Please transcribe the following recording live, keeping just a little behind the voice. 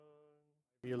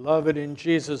Beloved in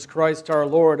Jesus Christ our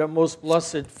Lord, a most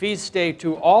blessed feast day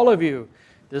to all of you,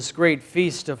 this great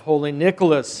feast of Holy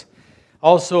Nicholas.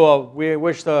 Also, we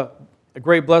wish the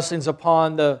great blessings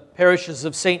upon the parishes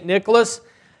of St. Nicholas,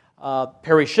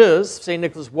 St.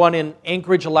 Nicholas, one in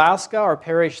Anchorage, Alaska, our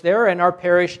parish there, and our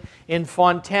parish in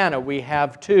Fontana. We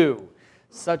have two.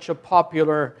 Such a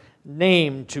popular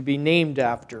name to be named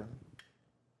after.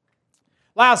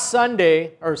 Last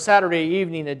Sunday, or Saturday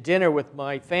evening at dinner with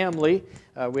my family,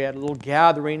 we had a little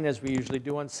gathering, as we usually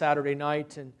do on Saturday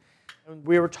night, and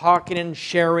we were talking and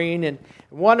sharing, and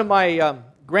one of my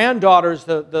granddaughters,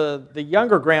 the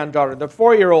younger granddaughter, the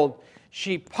 4-year-old,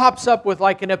 she pops up with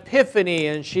like an epiphany,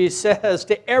 and she says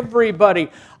to everybody,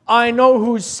 "I know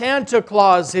who Santa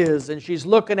Claus is," and she's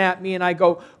looking at me, and I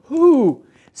go, "Who?"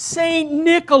 "St.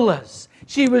 Nicholas."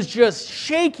 She was just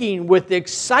shaking with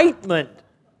excitement.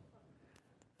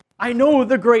 I know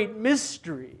the great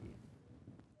mystery.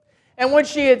 And when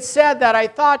she had said that, I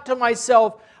thought to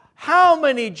myself, how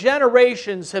many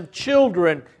generations of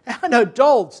children and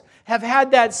adults have had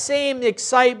that same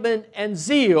excitement and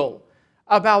zeal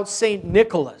about St.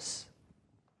 Nicholas?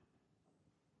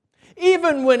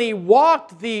 Even when he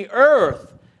walked the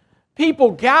earth, people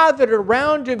gathered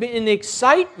around him in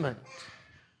excitement.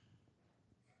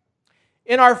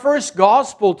 In our first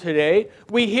gospel today,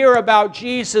 we hear about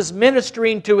Jesus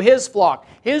ministering to His flock,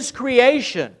 His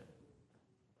creation,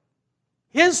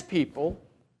 His people,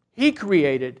 He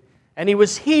created, and He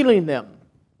was healing them.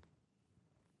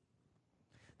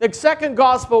 The second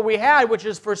gospel we had, which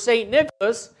is for St.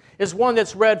 Nicholas, is one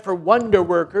that's read for wonder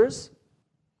workers.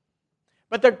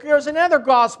 But there's another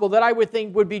gospel that I would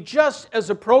think would be just as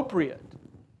appropriate.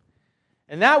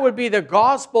 And that would be the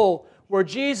gospel where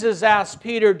Jesus asked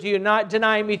Peter, "Do you not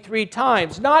deny me 3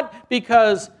 times?" Not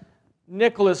because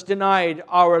Nicholas denied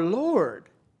our Lord,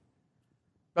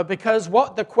 but because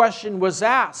what the question was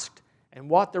asked and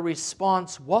what the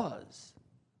response was.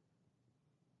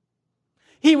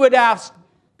 He would ask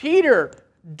Peter,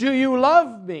 "Do you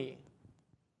love me?"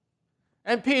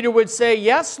 And Peter would say,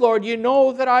 "Yes, Lord, you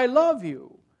know that I love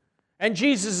you." And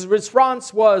Jesus'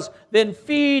 response was, "Then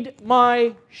feed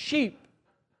my sheep."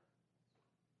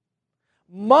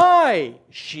 My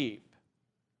sheep,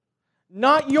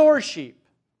 not your sheep.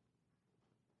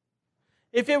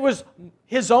 If it was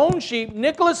his own sheep,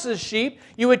 Nicholas's sheep,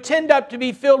 you would tend up to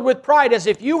be filled with pride as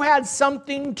if you had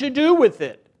something to do with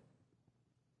it.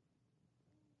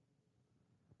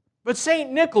 But St.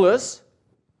 Nicholas,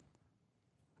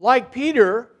 like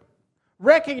Peter,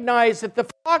 recognized that the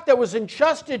flock that was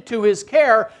entrusted to his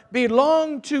care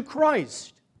belonged to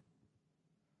Christ.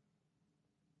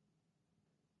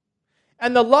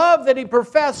 And the love that he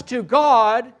professed to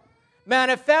God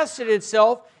manifested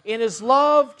itself in his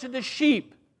love to the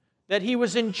sheep that he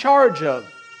was in charge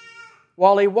of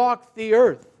while he walked the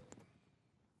earth.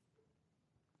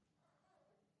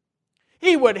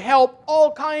 He would help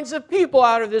all kinds of people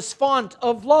out of this font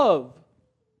of love.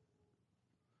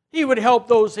 He would help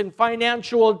those in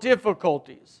financial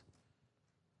difficulties.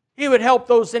 He would help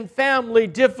those in family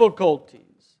difficulties.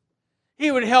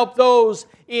 He would help those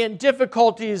in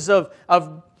difficulties of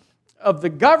the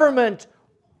government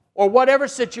or whatever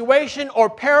situation or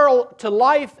peril to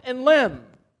life and limb.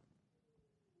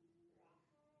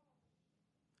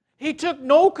 He took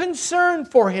no concern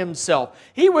for himself.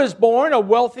 He was born a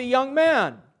wealthy young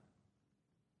man.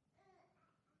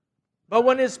 But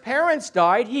when his parents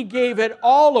died, he gave it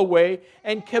all away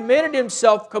and committed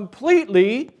himself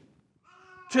completely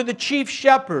to the chief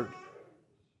shepherd.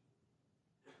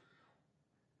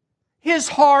 His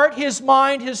heart, his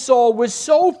mind, his soul was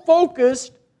so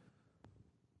focused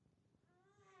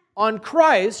on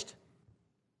Christ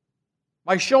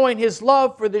by showing his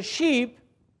love for the sheep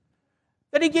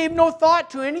that he gave no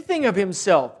thought to anything of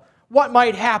himself, what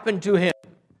might happen to him.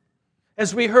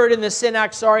 As we heard in the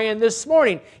Synaxarion this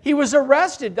morning, he was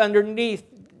arrested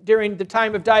during the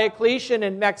time of Diocletian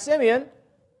and Maximian.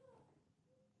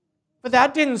 But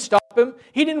that didn't stop him.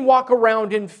 He didn't walk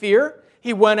around in fear.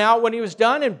 He went out when he was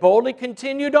done and boldly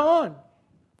continued on.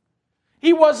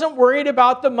 He wasn't worried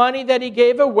about the money that he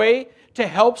gave away to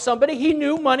help somebody. He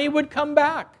knew money would come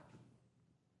back.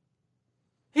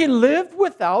 He lived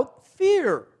without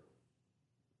fear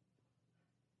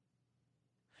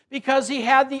because he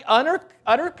had the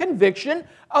utter conviction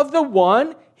of the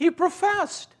one he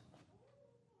professed.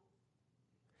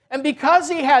 And because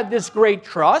he had this great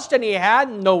trust and he had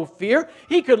no fear,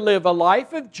 he could live a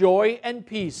life of joy and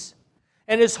peace.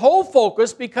 And his whole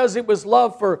focus, because it was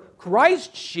love for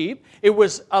Christ's sheep, it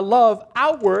was a love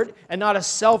outward and not a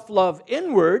self-love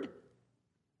inward.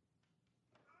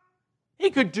 He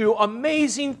could do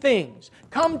amazing things.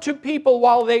 Come to people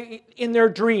while they in their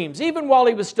dreams, even while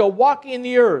he was still walking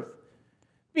the earth.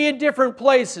 Be in different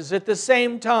places at the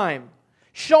same time.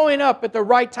 Showing up at the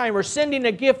right time or sending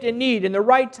a gift in need in the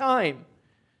right time.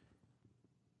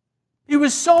 He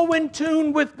was so in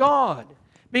tune with God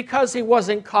because he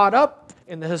wasn't caught up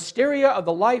in the hysteria of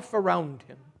the life around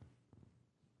him.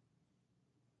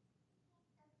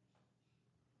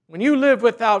 When you live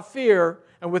without fear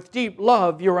and with deep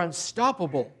love, you're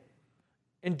unstoppable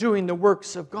in doing the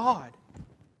works of God.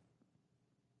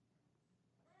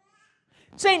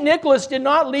 St. Nicholas did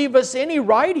not leave us any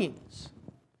writings.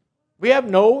 We have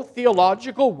no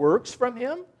theological works from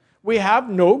him. We have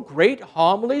no great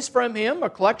homilies from him, a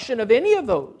collection of any of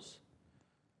those.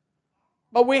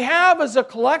 But we have as a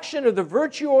collection of the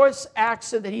virtuous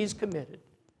acts that he's committed,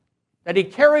 that he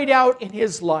carried out in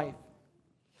his life.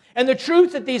 And the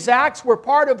truth that these acts were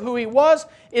part of who he was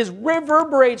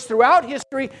reverberates throughout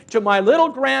history to my little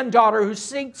granddaughter who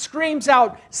screams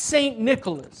out, St.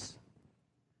 Nicholas.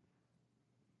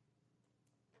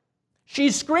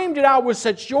 She screamed it out with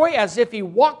such joy as if he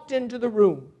walked into the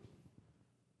room.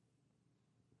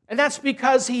 And that's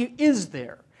because he is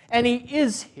there, and he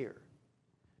is here.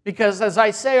 Because as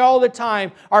I say all the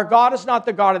time, our God is not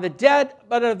the God of the dead,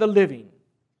 but of the living.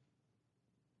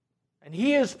 And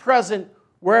he is present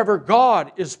wherever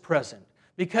God is present,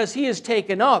 because he is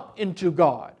taken up into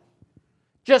God.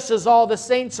 Just as all the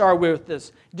saints are with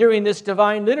us during this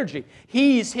divine liturgy.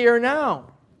 He's here now.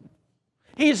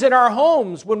 He's in our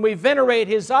homes when we venerate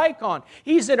his icon.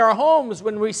 He's in our homes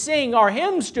when we sing our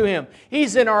hymns to him.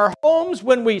 He's in our homes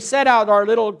when we set out our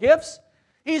little gifts.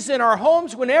 He's in our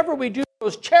homes whenever we do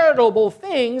those charitable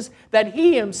things that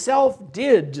he himself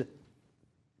did.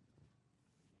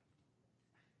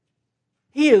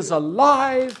 He is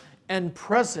alive and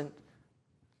present.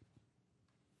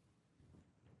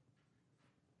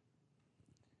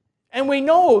 And we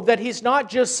know that he's not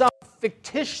just some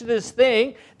fictitious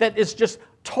thing that is just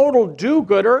total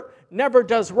do-gooder, never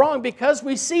does wrong, because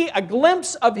we see a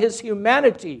glimpse of his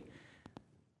humanity.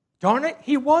 Darn it,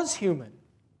 he was human.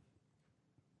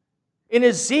 In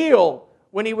his zeal,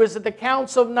 when he was at the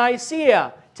Council of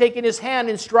Nicaea, taking his hand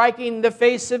and striking the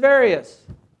face of Arius.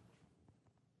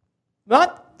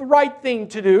 Not the right thing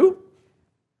to do.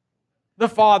 The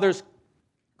fathers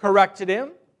corrected him,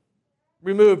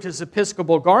 removed his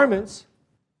episcopal garments,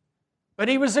 but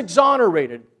he was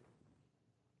exonerated.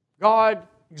 God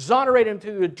exonerated him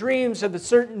through the dreams of the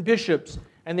certain bishops,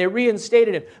 and they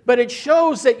reinstated him. But it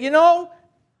shows that,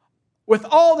 with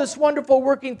all this wonderful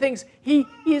working things, he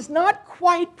is not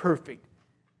quite perfect.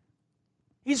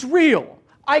 He's real.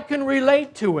 I can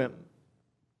relate to him.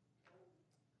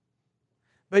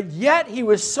 But yet he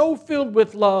was so filled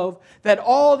with love that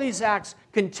all these acts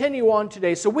continue on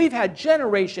today. So we've had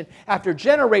generation after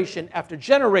generation after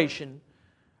generation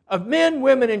of men,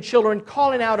 women, and children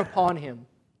calling out upon him.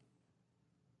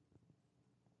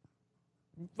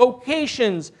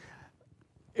 Vocations,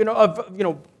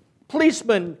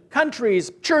 policemen,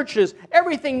 countries, churches,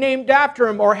 everything named after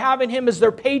him or having him as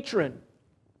their patron.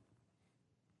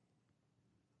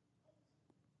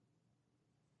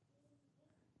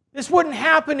 This wouldn't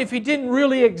happen if he didn't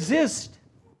really exist.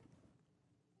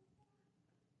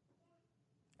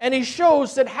 And he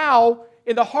shows that how,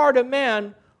 in the heart of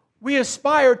man, we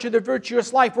aspire to the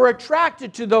virtuous life. We're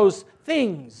attracted to those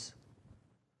things.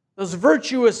 Those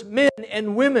virtuous men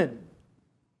and women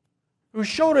who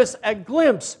showed us a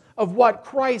glimpse of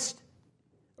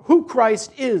who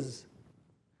Christ is,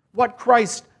 what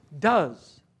Christ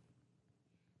does.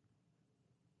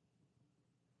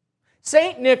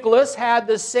 St. Nicholas had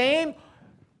the same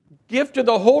gift of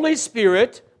the Holy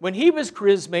Spirit when he was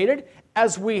chrismated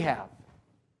as we have.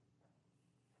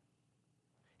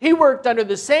 He worked under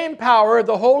the same power of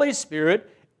the Holy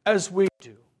Spirit as we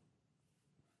do.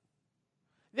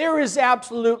 There is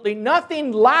absolutely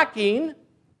nothing lacking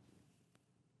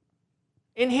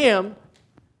in him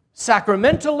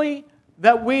sacramentally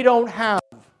that we don't have.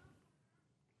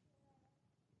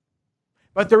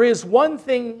 But there is one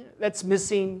thing that's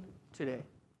missing today.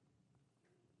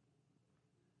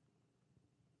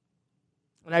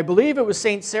 And I believe it was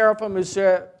St. Seraphim of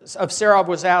Sarov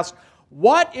was asked,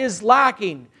 what is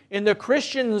lacking in the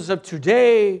Christians of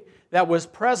today that was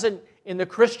present in the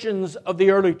Christians of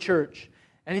the early church?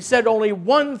 And he said, only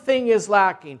one thing is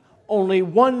lacking. Only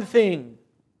one thing.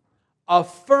 A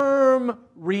firm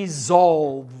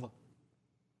resolve.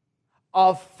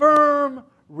 A firm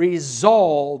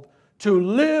resolve to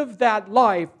live that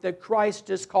life that Christ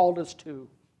has called us to.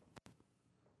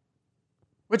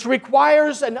 Which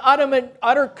requires an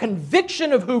utter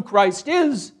conviction of who Christ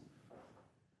is,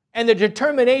 and the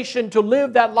determination to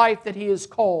live that life that he is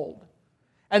called.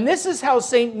 And this is how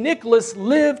St. Nicholas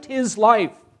lived his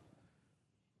life.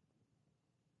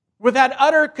 With that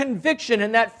utter conviction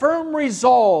and that firm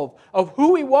resolve of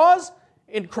who he was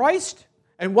in Christ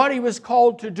and what he was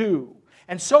called to do.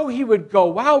 And so he would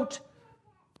go out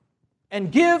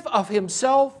and give of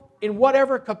himself in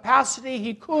whatever capacity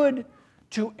he could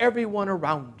to everyone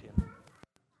around him.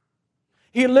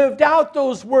 He lived out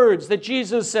those words that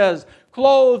Jesus says,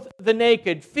 clothe the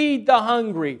naked, feed the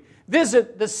hungry,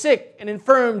 visit the sick and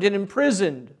infirmed and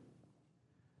imprisoned,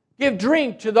 give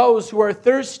drink to those who are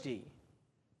thirsty.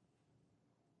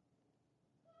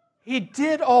 He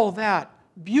did all that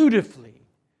beautifully,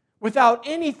 without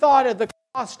any thought of the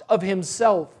cost of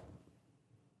himself.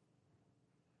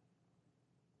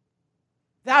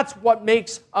 That's what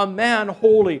makes a man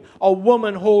holy, a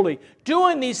woman holy.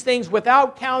 Doing these things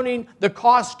without counting the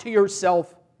cost to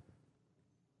yourself,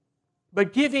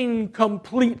 but giving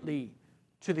completely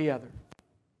to the other.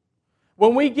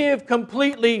 When we give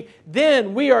completely,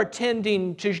 then we are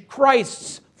tending to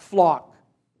Christ's flock.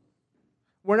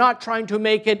 We're not trying to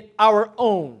make it our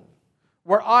own,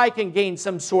 where I can gain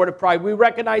some sort of pride. We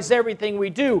recognize everything we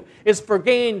do is for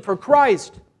gain for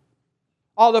Christ.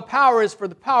 All the power is for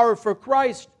the power for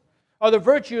Christ. All the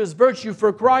virtue is virtue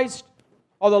for Christ.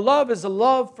 All the love is the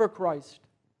love for Christ.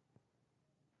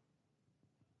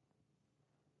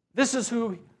 This is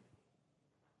who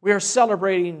we are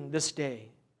celebrating this day.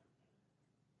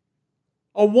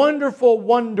 A wonderful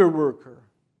wonder worker.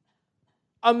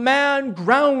 A man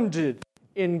grounded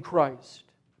in Christ,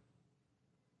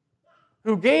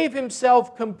 who gave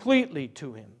himself completely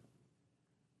to him.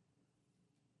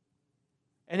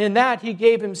 And in that, he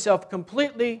gave himself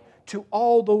completely to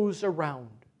all those around.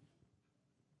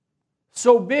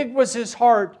 So big was his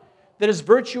heart that his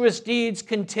virtuous deeds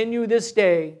continue this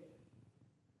day,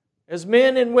 as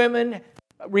men and women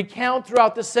recount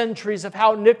throughout the centuries of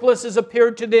how Nicholas has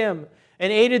appeared to them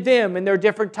and aided them in their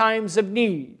different times of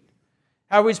need,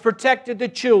 how he's protected the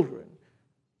children,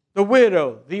 the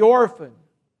widow, the orphan,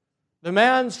 the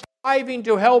man striving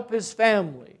to help his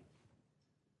family.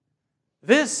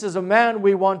 This is a man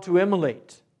we want to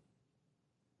emulate.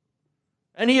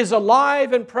 And he is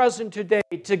alive and present today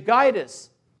to guide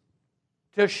us,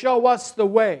 to show us the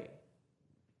way.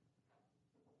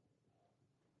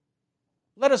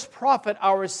 Let us profit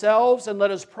ourselves and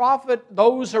let us profit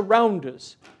those around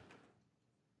us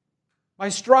by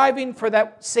striving for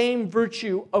that same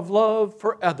virtue of love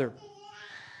for others.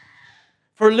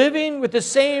 For living with the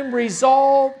same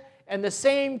resolve and the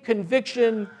same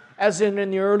conviction as in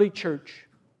the early church.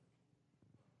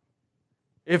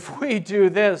 If we do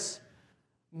this,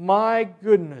 my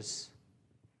goodness,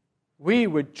 we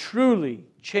would truly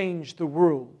change the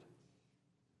world.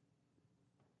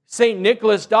 St.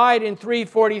 Nicholas died in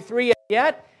 343, and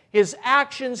yet his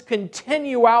actions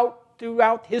continue out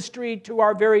throughout history to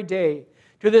our very day,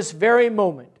 to this very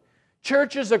moment.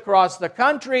 Churches across the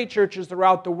country, churches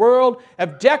throughout the world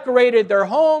have decorated their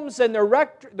homes and their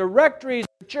rectories,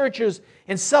 their churches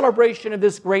in celebration of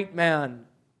this great man.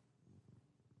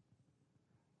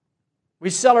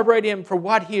 We celebrate him for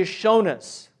what he has shown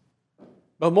us,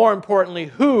 but more importantly,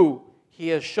 who he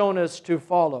has shown us to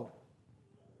follow.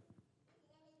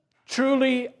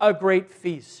 Truly a great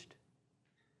feast.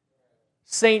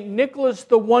 St. Nicholas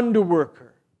the Wonder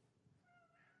Worker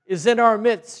is in our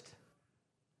midst,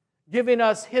 giving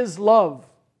us his love,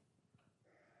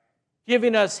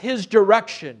 giving us his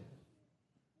direction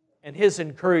and his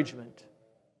encouragement.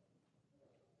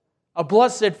 A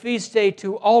blessed feast day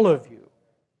to all of you.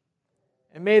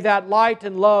 And may that light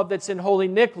and love that's in Holy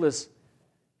Nicholas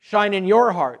shine in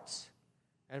your hearts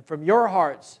and from your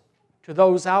hearts to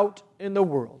those out in the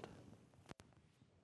world.